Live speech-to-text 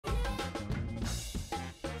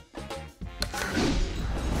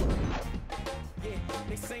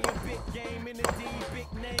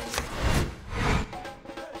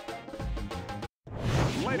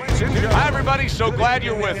so glad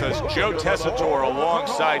you're with us. Joe Tessitore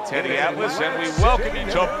alongside Teddy Atlas, and we welcome you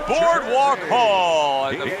to Boardwalk Hall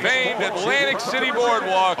at the famed Atlantic City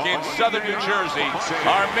Boardwalk in southern New Jersey.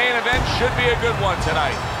 Our main event should be a good one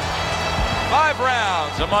tonight. 5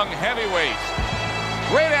 rounds among heavyweights.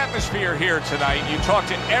 Great atmosphere here tonight. You talk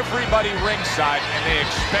to everybody ringside, and they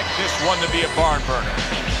expect this one to be a barn burner.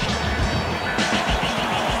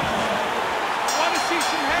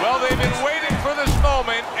 Well, they've been waiting for this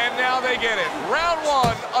moment, and now they get it. Round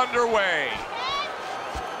 1 underway.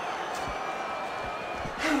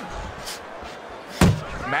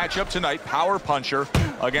 Matchup tonight, power puncher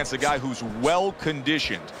against a guy who's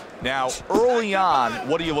well-conditioned. Now, early on,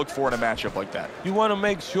 what do you look for in a matchup like that? You want to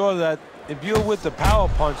make sure that if you're with the power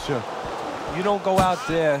puncher, you don't go out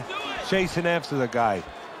there chasing after the guy.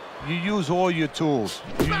 You use all your tools.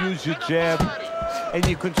 You use your jab, and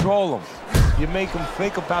you control him. You make him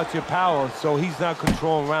think about your power so he's not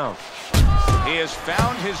controlling rounds. He has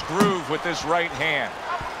found his groove with this right hand.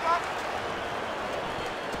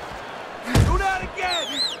 Do that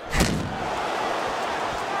again!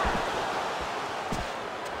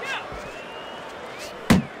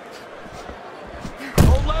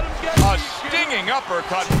 Don't let him get a stinging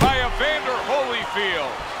uppercut by Evander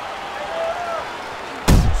Holyfield.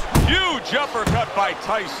 Huge uppercut by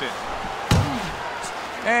Tyson.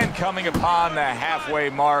 And coming upon the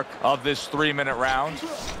halfway mark of this 3-minute round.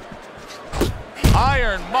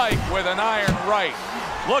 Iron Mike with an iron right.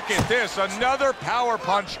 Look at this, another power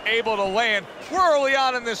punch able to land. We're early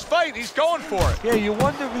on in this fight, he's going for it. Yeah, you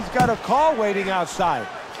wonder if he's got a car waiting outside.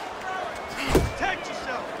 Protect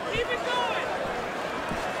yourself. Keep it going.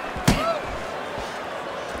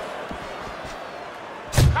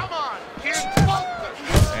 Come on, kid.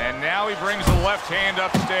 Focus. And now he brings the left hand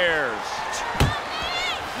upstairs.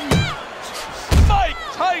 Mike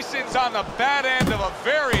Tyson's on the bad end of a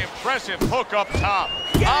very impressive hook up top.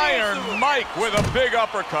 Iron Mike with a big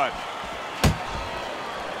uppercut.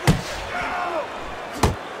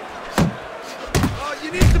 Oh,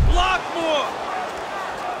 you need to block more.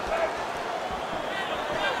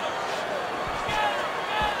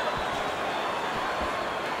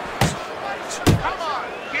 Come on,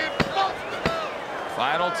 kid.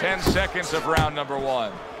 Final 10 seconds of round number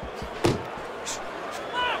 1.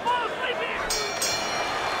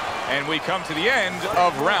 And we come to the end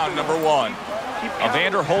of round number 1.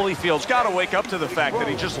 Evander Holyfield's got to wake up to the fact that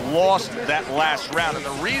he just lost that last round. And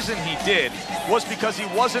the reason he did was because he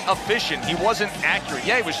wasn't efficient. He wasn't accurate.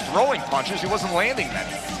 Yeah, he was throwing punches. He wasn't landing them.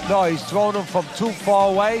 No, he's throwing them from too far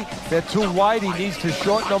away. They're too wide. He needs to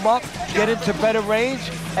shorten them up, get into better range,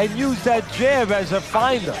 and use that jab as a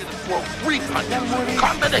finder.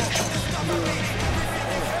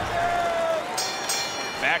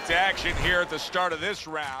 Back to action here at the start of this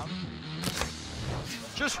round.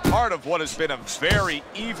 Just part of what has been a very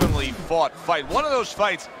evenly fought fight. One of those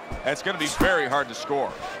fights that's going to be very hard to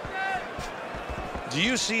score. Do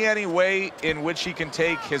you see any way in which he can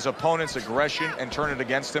take his opponent's aggression and turn it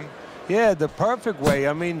against him? Yeah, the perfect way.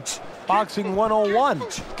 I mean, boxing 101,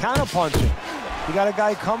 counterpunching. You got a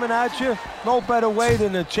guy coming at you, no better way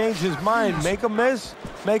than to change his mind. Make him miss,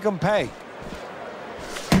 make him pay.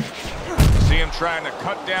 See him trying to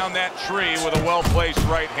cut down that tree with a well-placed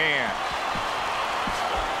right hand.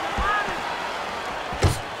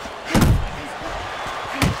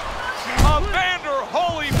 Evander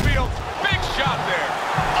Holyfield, big shot there.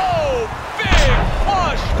 Oh, big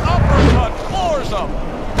flush uppercut, floors him.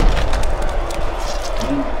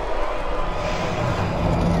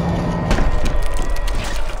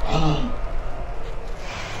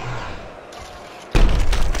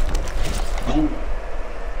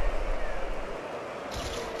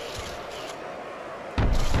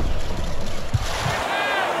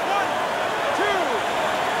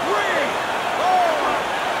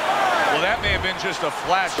 Just a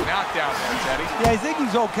flash knockdown there, Teddy. Yeah, I think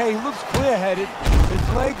he's okay. He looks clear-headed. His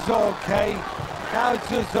legs are okay. Now it's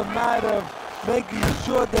just a matter of making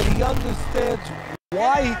sure that he understands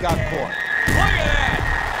why he got caught. Look at that!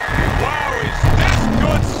 Wow, is this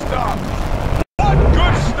good stuff? What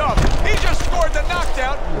good stuff! He just scored the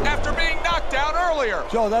knockdown after being knocked down earlier.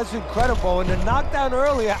 Joe, that's incredible. And the knockdown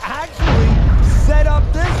earlier actually set up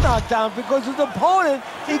this knockdown because his opponent,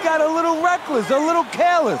 he got a little reckless, a little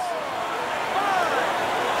careless.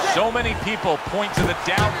 So many people point to the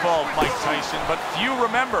downfall of Mike Tyson, but few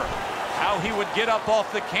remember how he would get up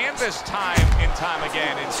off the canvas time and time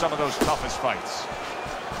again in some of those toughest fights.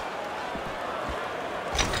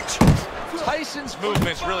 Tyson's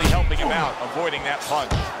movement's really helping him out, avoiding that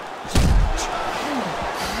punch.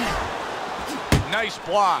 Nice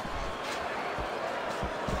block.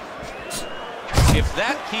 If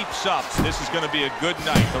that keeps up, this is going to be a good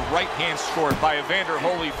night. The right hand scored by Evander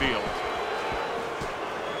Holyfield.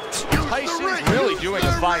 Tyson's really doing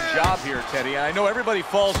a fine job here, Teddy. I know everybody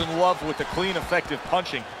falls in love with the clean, effective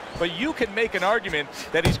punching, but you can make an argument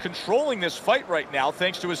that he's controlling this fight right now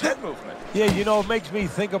thanks to his head movement. Yeah, you know, it makes me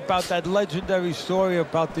think about that legendary story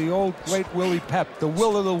about the old great Willie Pep, the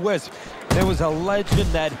Will o' the Wisp. There was a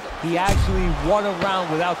legend that he actually won a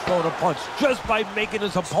round without throwing a punch, just by making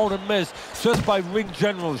his opponent miss, just by ring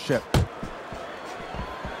generalship.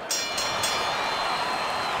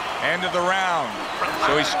 End of the round.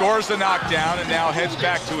 So he scores the knockdown and now heads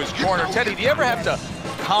back to his corner. Teddy, do you ever have to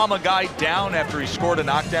calm a guy down after he scored a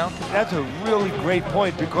knockdown? That's a really great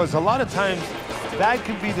point, because a lot of times that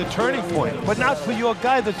can be the turning point, but not for your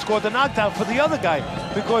guy that scored the knockdown, for the other guy.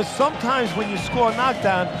 Because sometimes when you score a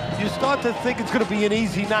knockdown, you start to think it's going to be an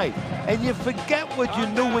easy night. And you forget what you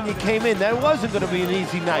knew when you came in. That wasn't going to be an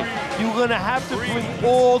easy night. You're going to have to bring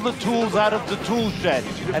all the tools out of the tool shed.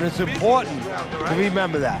 And it's important to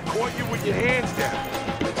remember that. Caught you with your hands down.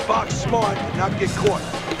 Box smart, not get caught.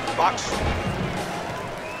 Box.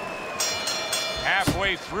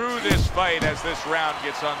 Halfway through this fight as this round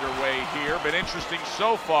gets underway here. Been interesting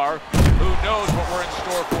so far. Who knows what we're in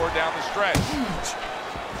store for down the stretch.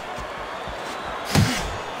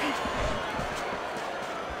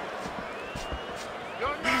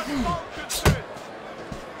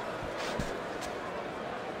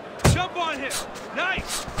 Jump on him.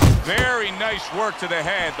 Nice. Very nice work to the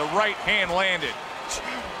head. The right hand landed.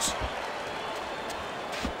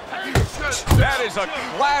 That is a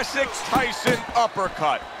classic Tyson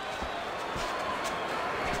uppercut.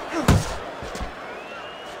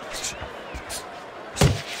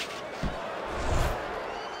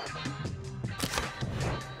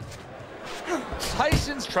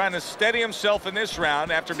 Tyson's trying to steady himself in this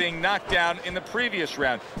round after being knocked down in the previous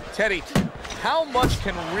round. Teddy, how much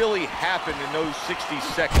can really happen in those 60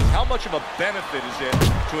 seconds? How much of a benefit is it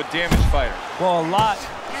to a damaged fighter? Well, a lot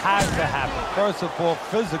has to happen. First of all,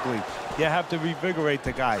 physically, you have to revigorate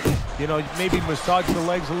the guy. You know, maybe massage the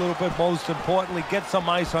legs a little bit. Most importantly, get some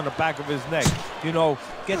ice on the back of his neck. You know,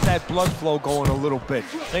 get that blood flow going a little bit.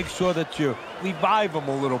 Make sure that you revive him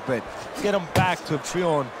a little bit. Get him back to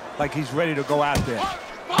feeling like he's ready to go out there.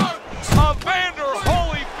 Evander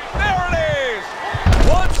Holyfield, there it is!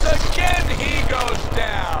 Once again, he goes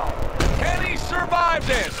down. Can he survive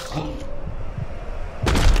this?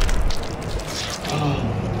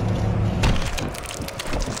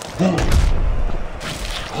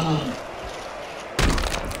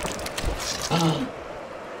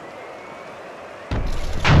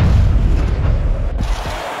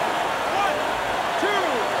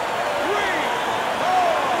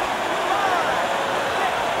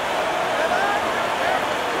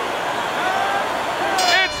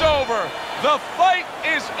 The fight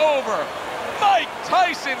is over. Mike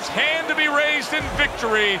Tyson's hand to be raised in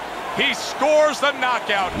victory. He scores the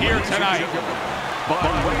knockout here tonight. By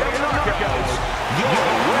way of knockout, your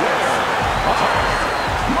winner,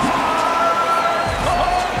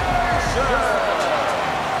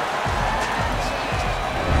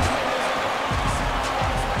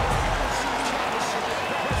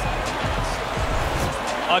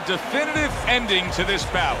 a definitive ending to this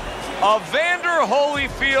bout. Evander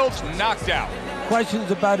Holyfield's knocked out. Questions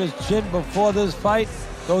about his chin before this fight?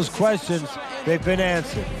 Those questions, they've been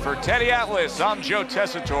answered. For Teddy Atlas, I'm Joe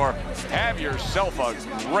Tessitore. Have yourself a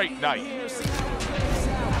great night.